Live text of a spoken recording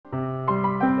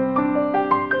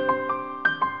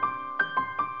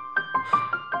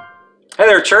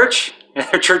there, church,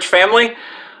 church family.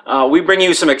 We bring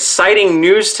you some exciting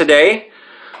news today.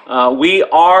 We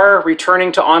are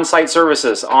returning to on-site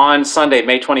services on Sunday,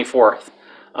 May 24th.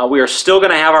 We are still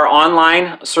going to have our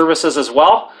online services as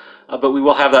well, but we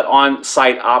will have that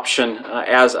on-site option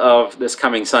as of this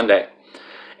coming Sunday.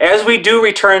 As we do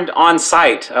return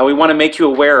on-site, we want to make you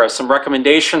aware of some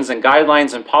recommendations and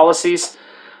guidelines and policies,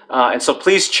 and so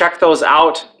please check those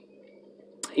out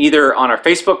either on our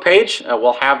Facebook page.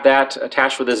 We'll have that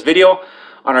attached with this video,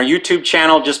 on our YouTube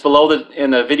channel just below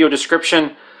in the video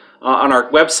description, on our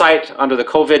website under the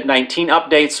COVID-19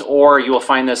 updates, or you will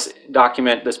find this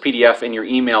document, this PDF, in your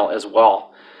email as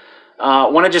well. I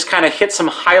want to just kind of hit some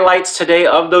highlights today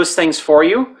of those things for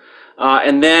you,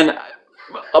 and then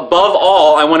above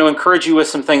all, I want to encourage you with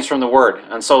some things from the Word.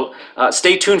 And so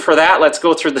stay tuned for that. Let's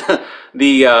go through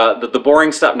the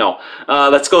boring stuff. No,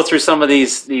 let's go through some of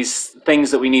these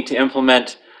things that we need to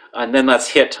implement, and then let's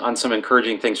hit on some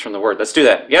encouraging things from the Word. Let's do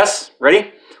that. Yes?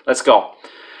 Ready? Let's go.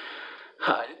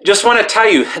 Just want to tell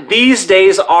you, these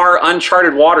days are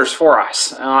uncharted waters for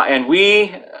us. And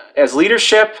we, as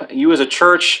leadership, you as a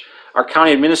church, our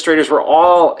county administrators, we're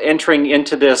all entering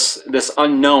into this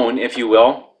unknown, if you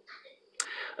will,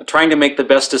 trying to make the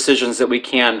best decisions that we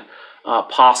can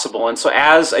possible. And so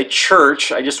as a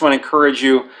church, I just want to encourage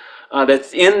you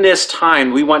that in this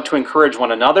time, we want to encourage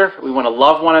one another. We want to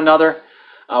love one another.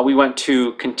 We want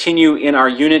to continue in our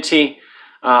unity,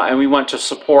 and we want to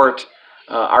support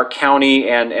our county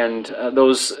and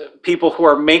those people who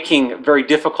are making very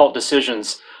difficult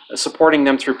decisions, supporting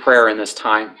them through prayer in this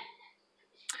time.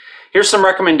 Here's some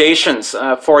recommendations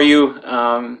for you.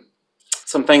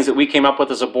 Some things that we came up with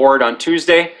as a board on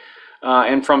Tuesday,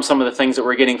 and from some of the things that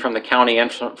we're getting from the county and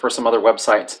for some other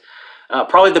websites.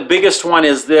 Probably the biggest one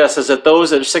is this, is that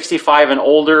those that are 65 and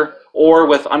older or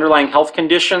with underlying health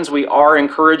conditions, we are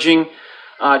encouraging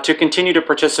to continue to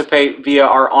participate via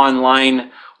our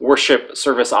online worship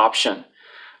service option.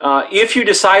 If you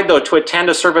decide, though, to attend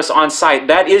a service on site,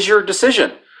 that is your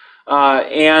decision.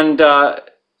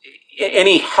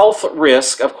 Any health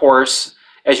risk, of course,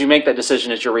 as you make that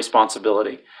decision, is your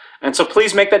responsibility. And so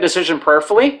please make that decision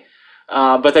prayerfully,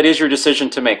 but that is your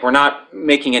decision to make. We're not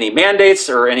making any mandates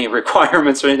or any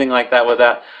requirements or anything like that with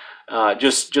that.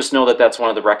 Just know that that's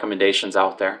one of the recommendations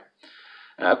out there.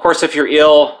 Of course, if you're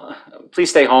ill,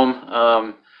 please stay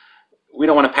home. We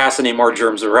don't want to pass any more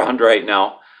germs around right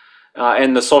now.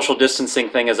 And the social distancing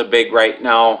thing is a big right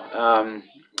now.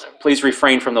 Please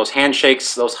refrain from those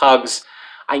handshakes, those hugs.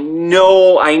 I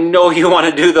know you want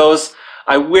to do those.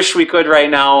 I wish we could right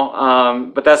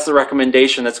now, but that's the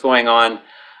recommendation that's going on,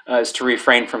 is to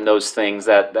refrain from those things,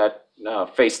 that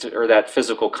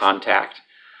physical contact.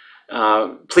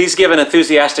 Please give an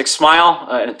enthusiastic smile,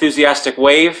 an enthusiastic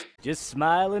wave. Just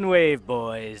smile and wave,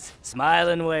 boys. Smile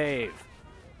and wave.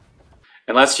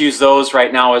 And let's use those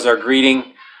right now as our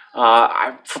greeting.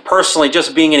 Personally,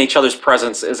 just being in each other's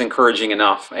presence is encouraging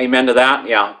enough. Amen to that?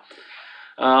 Yeah.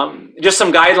 Just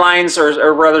some guidelines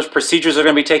or rather procedures are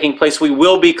going to be taking place. We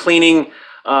will be cleaning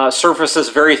surfaces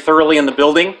very thoroughly in the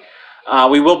building.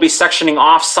 We will be sectioning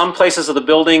off some places of the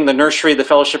building, the nursery, the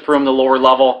fellowship room, the lower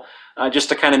level, just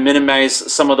to kind of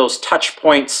minimize some of those touch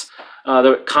points,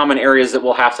 the common areas that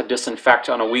we'll have to disinfect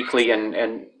on a weekly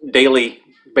and daily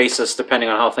basis, depending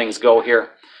on how things go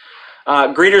here.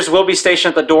 Greeters will be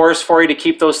stationed at the doors for you to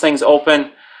keep those things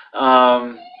open.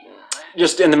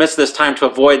 Just in the midst of this time to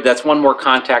avoid, that's one more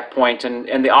contact point,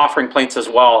 and the offering plates as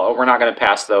well, we're not going to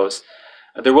pass those.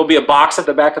 There will be a box at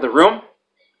the back of the room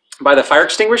by the fire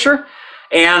extinguisher,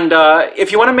 and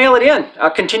if you want to mail it in,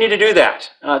 continue to do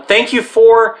that. Thank you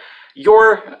for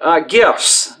your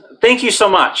gifts. Thank you so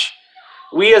much.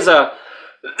 We as a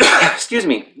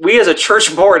we as a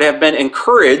church board have been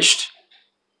encouraged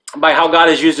by how God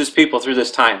has used his people through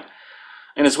this time.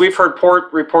 And as we've heard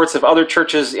reports of other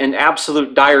churches in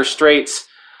absolute dire straits,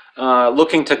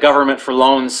 looking to government for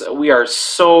loans, we are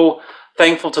so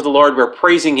thankful to the Lord. We're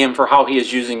praising him for how he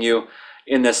is using you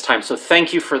in this time. So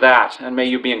thank you for that, and may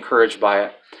you be encouraged by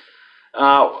it.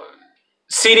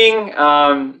 Seating,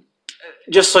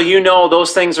 just so you know,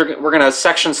 those things we're going to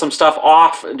section some stuff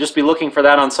off. Just be looking for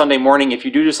that on Sunday morning if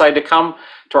you do decide to come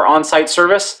to our on-site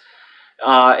service.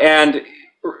 And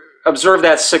observe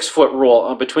that 6-foot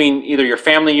rule between either your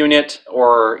family unit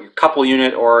or your couple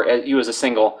unit or you as a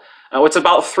single. It's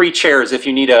about 3 chairs if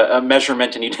you need a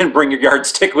measurement and you didn't bring your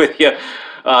yardstick with you.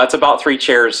 It's about 3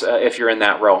 chairs if you're in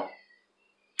that row.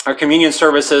 Our communion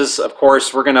services, of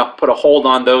course, we're going to put a hold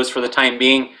on those for the time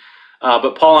being.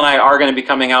 But Paul and I are going to be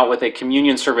coming out with a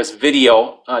communion service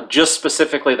video, just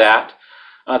specifically that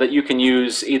you can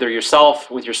use either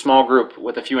yourself, with your small group,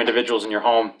 with a few individuals in your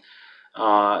home.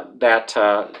 that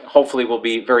hopefully will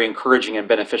be very encouraging and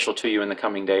beneficial to you in the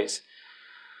coming days.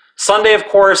 Sunday, of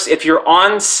course, if you're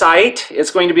on site, it's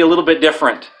going to be a little bit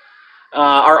different.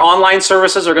 Our online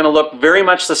services are going to look very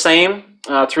much the same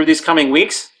through these coming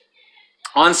weeks.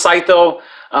 On site, though,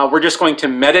 we're just going to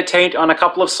meditate on a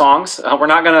couple of songs. We're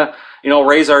not going to,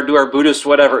 do our Buddhist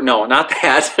whatever. No, not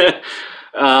that.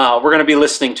 We're going to be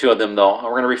listening to them, though.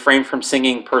 We're going to refrain from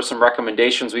singing per some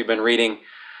recommendations we've been reading,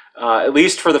 at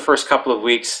least for the first couple of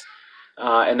weeks,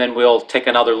 and then we'll take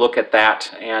another look at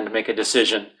that and make a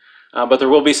decision. But there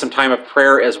will be some time of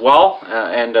prayer as well,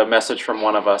 and a message from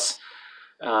one of us.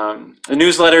 The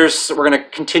newsletters, we're going to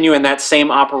continue in that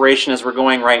same operation as we're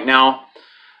going right now.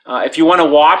 If you want to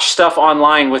watch stuff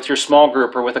online with your small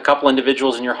group or with a couple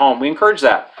individuals in your home, we encourage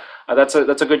that. That's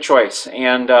a good choice,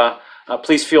 and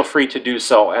please feel free to do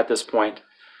so at this point.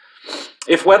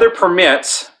 If weather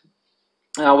permits,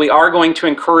 we are going to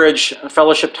encourage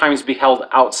fellowship times be held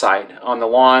outside on the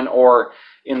lawn or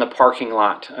in the parking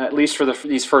lot, at least for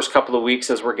these first couple of weeks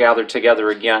as we're gathered together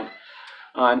again,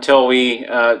 until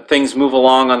things move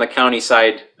along on the county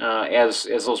side as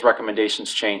those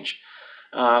recommendations change.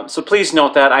 So please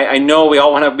note that. I know we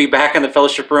all want to be back in the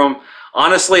fellowship room.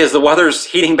 Honestly, as the weather's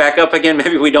heating back up again,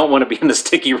 maybe we don't want to be in the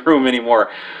sticky room anymore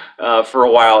for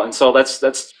a while. And so let's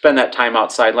spend that time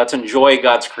outside. Let's enjoy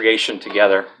God's creation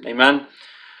together. Amen.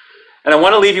 And I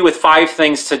want to leave you with 5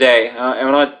 things today.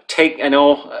 I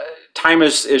know time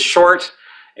is short,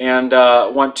 and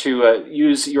want to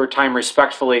use your time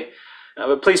respectfully.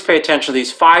 But please pay attention to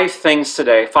these 5 things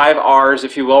today, 5 R's,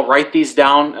 if you will. Write these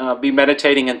down. Be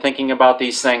meditating and thinking about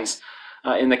these things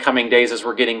in the coming days as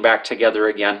we're getting back together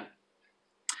again.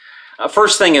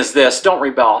 First thing is this: don't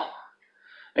rebel.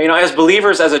 As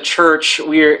believers, as a church,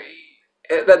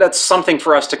 that's something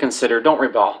for us to consider. Don't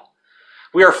rebel.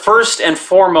 We are first and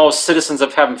foremost citizens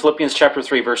of heaven, Philippians chapter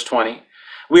 3, verse 20.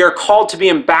 We are called to be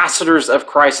ambassadors of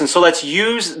Christ, and so let's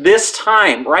use this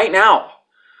time right now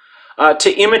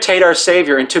to imitate our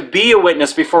Savior and to be a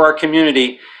witness before our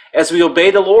community as we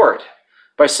obey the Lord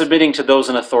by submitting to those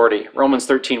in authority. Romans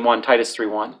 13:1, Titus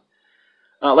 3:1.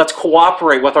 Let's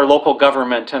cooperate with our local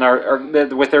government and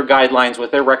with their guidelines,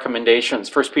 with their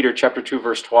recommendations. 1 Peter chapter 2,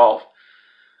 verse 12.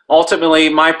 Ultimately,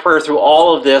 my prayer through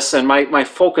all of this and my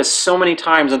focus so many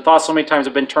times and thoughts so many times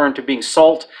have been turned to being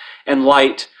salt and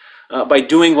light by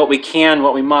doing what we can,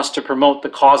 what we must to promote the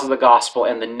cause of the gospel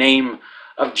and the name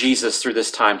of Jesus through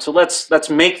this time. So let's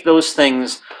make those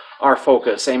things our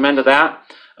focus. Amen to that.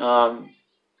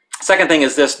 Second thing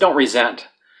is this: don't resent.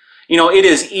 It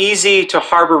is easy to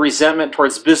harbor resentment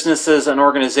towards businesses and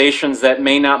organizations that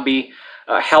may not be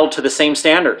held to the same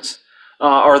standards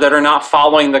or that are not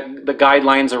following the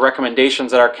guidelines or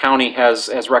recommendations that our county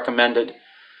has recommended.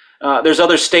 There's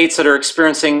other states that are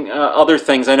experiencing other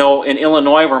things. I know in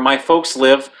Illinois, where my folks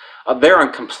live, they're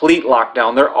on complete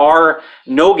lockdown. There are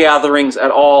no gatherings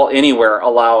at all anywhere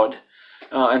allowed.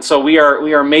 And so we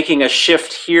are making a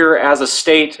shift here as a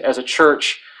state, as a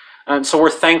church. And so we're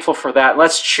thankful for that.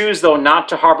 Let's choose, though, not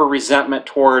to harbor resentment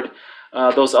toward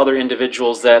those other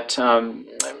individuals that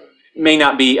may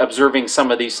not be observing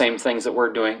some of these same things that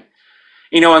we're doing.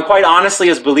 And quite honestly,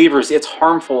 as believers, it's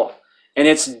harmful and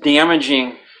it's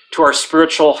damaging to our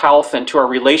spiritual health and to our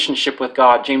relationship with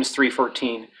God, James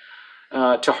 3:14,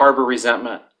 to harbor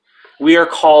resentment. We are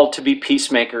called to be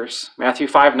peacemakers, Matthew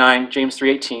 5:9, James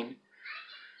 3:18.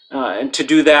 And to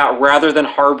do that rather than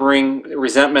harboring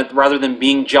resentment, rather than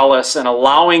being jealous and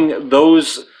allowing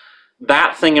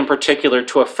that thing in particular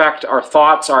to affect our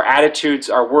thoughts, our attitudes,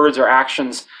 our words, our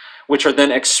actions, which are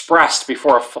then expressed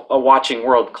before a watching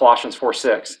world, Colossians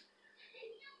 4:6.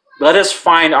 Let us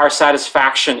find our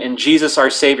satisfaction in Jesus, our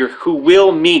Savior, who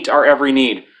will meet our every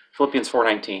need, Philippians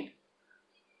 4:19.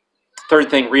 Third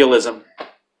thing, realism.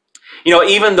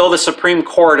 Even though the Supreme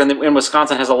Court in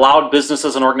Wisconsin has allowed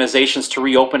businesses and organizations to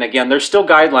reopen again, there's still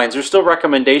guidelines, there's still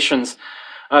recommendations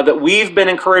that we've been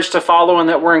encouraged to follow and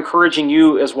that we're encouraging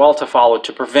you as well to follow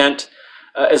to prevent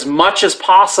as much as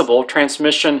possible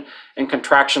transmission and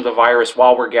contraction of the virus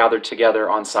while we're gathered together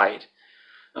on site.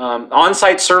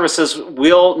 On-site services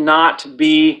will not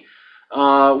be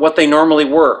what they normally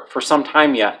were for some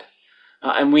time yet.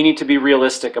 And we need to be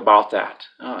realistic about that.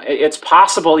 It's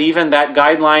possible even that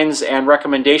guidelines and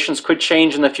recommendations could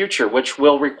change in the future, which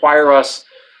will require us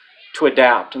to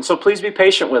adapt. And so please be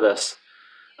patient with us.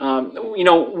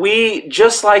 We,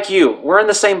 just like you, we're in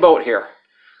the same boat here.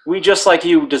 We, just like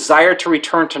you, desire to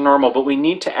return to normal, but we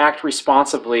need to act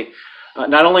responsibly,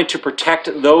 not only to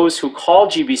protect those who call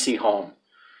GBC home,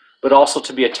 but also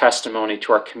to be a testimony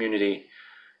to our community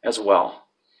as well.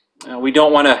 We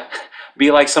don't want to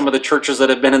be like some of the churches that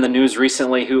have been in the news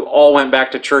recently who all went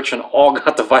back to church and all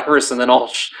got the virus and then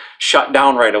all shut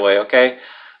down right away, okay?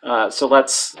 So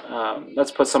let's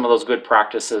put some of those good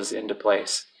practices into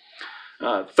place.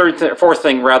 Fourth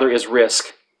thing is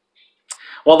risk.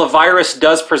 While the virus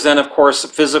does present, of course,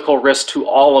 physical risk to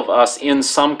all of us in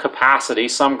some capacity,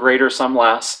 some greater, some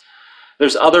less,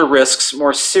 there's other risks,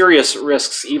 more serious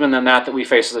risks even than that we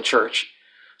face as a church,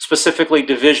 specifically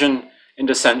division and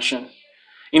dissension.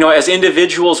 You know, as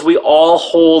individuals, we all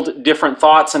hold different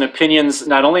thoughts and opinions,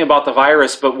 not only about the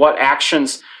virus, but what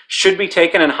actions should be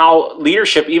taken and how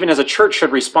leadership, even as a church,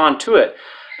 should respond to it.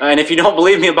 And if you don't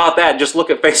believe me about that, just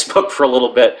look at Facebook for a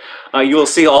little bit. You will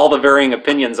see all the varying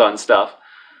opinions on stuff.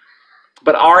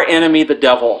 But our enemy, the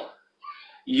devil,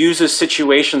 uses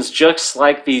situations just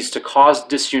like these to cause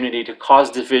disunity, to cause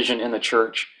division in the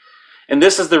church. And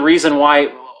this is the reason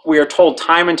why we are told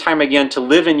time and time again to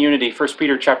live in unity, 1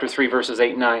 Peter chapter 3, verses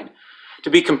 8 and 9. To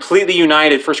be completely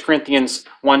united, 1 Corinthians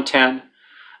 1:10.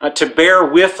 To bear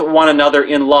with one another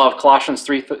in love, Colossians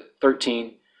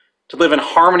 3:13. To live in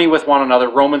harmony with one another,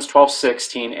 Romans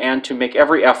 12:16. And to make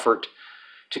every effort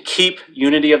to keep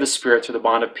unity of the Spirit through the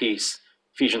bond of peace,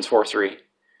 Ephesians 4:3.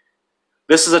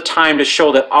 This is a time to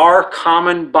show that our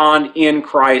common bond in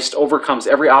Christ overcomes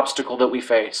every obstacle that we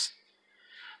face.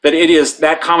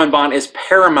 That common bond is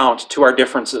paramount to our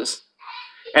differences.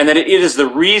 And that it is the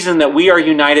reason that we are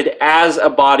united as a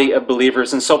body of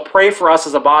believers. And so pray for us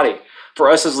as a body, for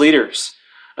us as leaders,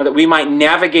 that we might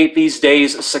navigate these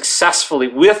days successfully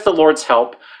with the Lord's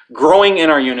help, growing in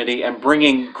our unity and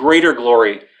bringing greater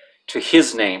glory to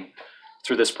His name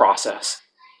through this process.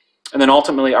 And then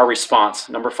ultimately our response,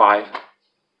 number 5,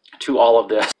 to all of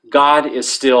this. God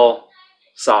is still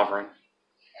sovereign.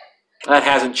 That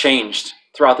hasn't changed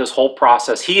throughout this whole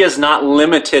process. He is not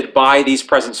limited by these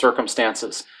present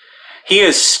circumstances. He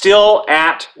is still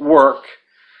at work,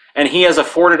 and He has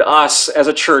afforded us as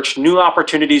a church new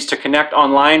opportunities to connect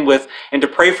online with and to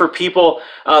pray for people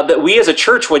that we as a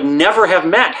church would never have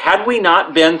met had we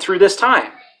not been through this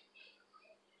time.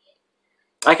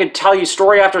 I could tell you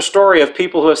story after story of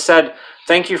people who have said,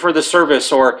 "Thank you for the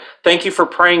service," or "Thank you for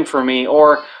praying for me,"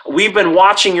 or "We've been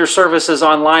watching your services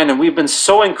online and we've been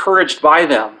so encouraged by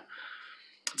them."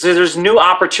 So there's new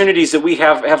opportunities that we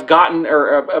have gotten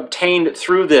or obtained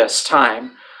through this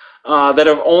time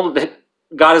that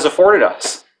God has afforded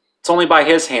us. It's only by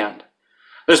His hand.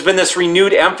 There's been this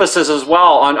renewed emphasis as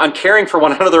well on caring for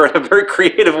one another in a very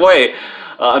creative way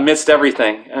amidst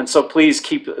everything. And so please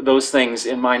keep those things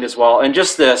in mind as well. And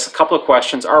just this, a couple of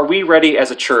questions. Are we ready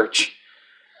as a church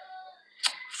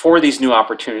for these new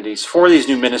opportunities, for these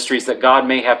new ministries that God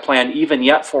may have planned even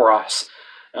yet for us?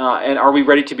 And are we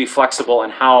ready to be flexible in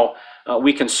how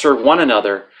we can serve one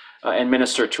another and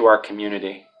minister to our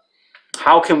community?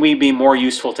 How can we be more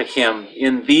useful to Him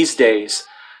in these days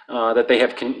that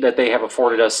they have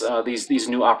afforded us these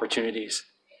new opportunities?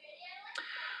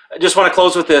 I just want to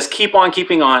close with this: keep on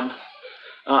keeping on.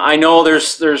 I know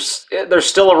there's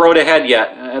still a road ahead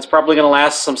yet. It's probably going to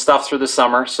last some stuff through the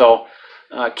summer. So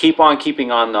keep on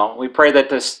keeping on, though. We pray that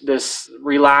this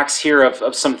relax here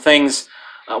of some things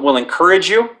will encourage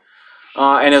you.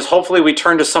 And as hopefully we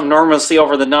turn to some normalcy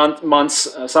over the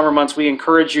summer months, we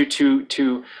encourage you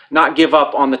to not give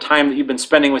up on the time that you've been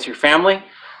spending with your family,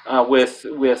 with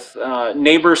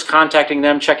neighbors, contacting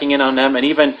them, checking in on them, and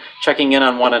even checking in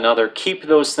on one another. Keep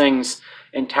those things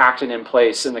intact and in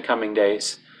place in the coming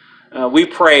days. We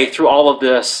pray through all of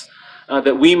this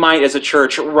that we might, as a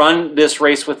church, run this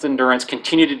race with endurance,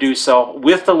 continue to do so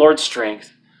with the Lord's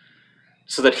strength,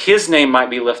 so that His name might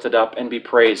be lifted up and be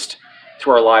praised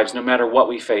through our lives, no matter what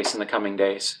we face in the coming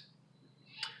days.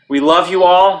 We love you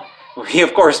all. We,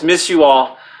 of course, miss you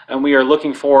all, and we are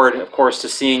looking forward, of course, to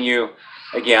seeing you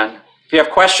again. If you have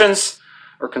questions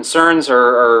or concerns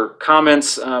or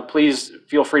comments, please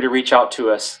feel free to reach out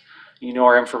to us. You know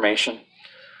our information.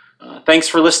 Thanks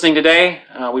for listening today.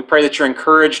 We pray that you're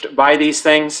encouraged by these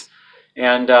things,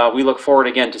 and we look forward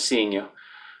again to seeing you.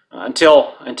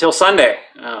 Until Sunday,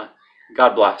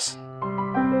 God bless.